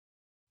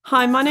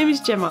Hi, my name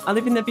is Gemma. I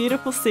live in the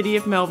beautiful city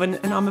of Melbourne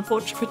and I'm a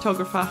portrait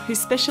photographer who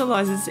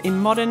specialises in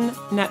modern,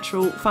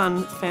 natural,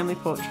 fun family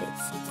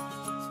portraits.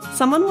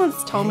 Someone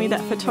once told me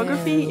that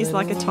photography is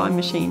like a time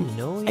machine,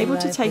 able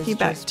to take you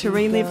back to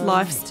relive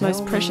life's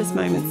most precious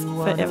moments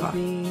forever.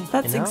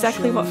 That's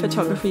exactly what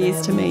photography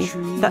is to me.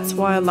 That's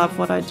why I love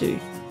what I do.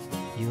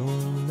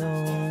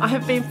 I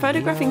have been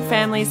photographing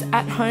families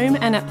at home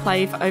and at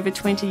play for over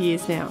 20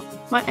 years now.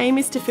 My aim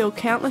is to fill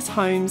countless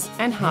homes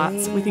and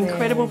hearts with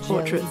incredible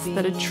portraits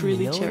that are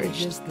truly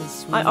cherished.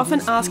 I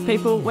often ask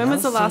people, when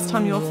was the last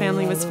time your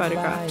family was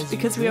photographed?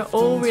 Because we are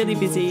all really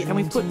busy and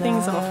we put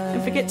things off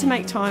and forget to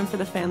make time for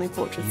the family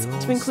portraits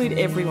to include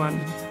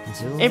everyone.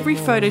 Every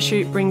photo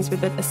shoot brings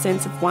with it a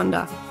sense of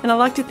wonder, and I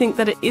like to think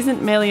that it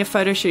isn't merely a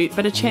photo shoot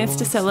but a chance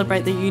to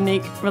celebrate the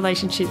unique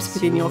relationships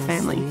within your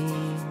family.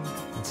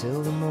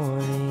 Until the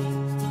morning,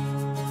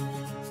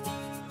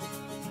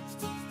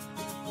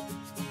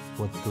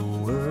 what the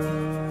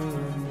world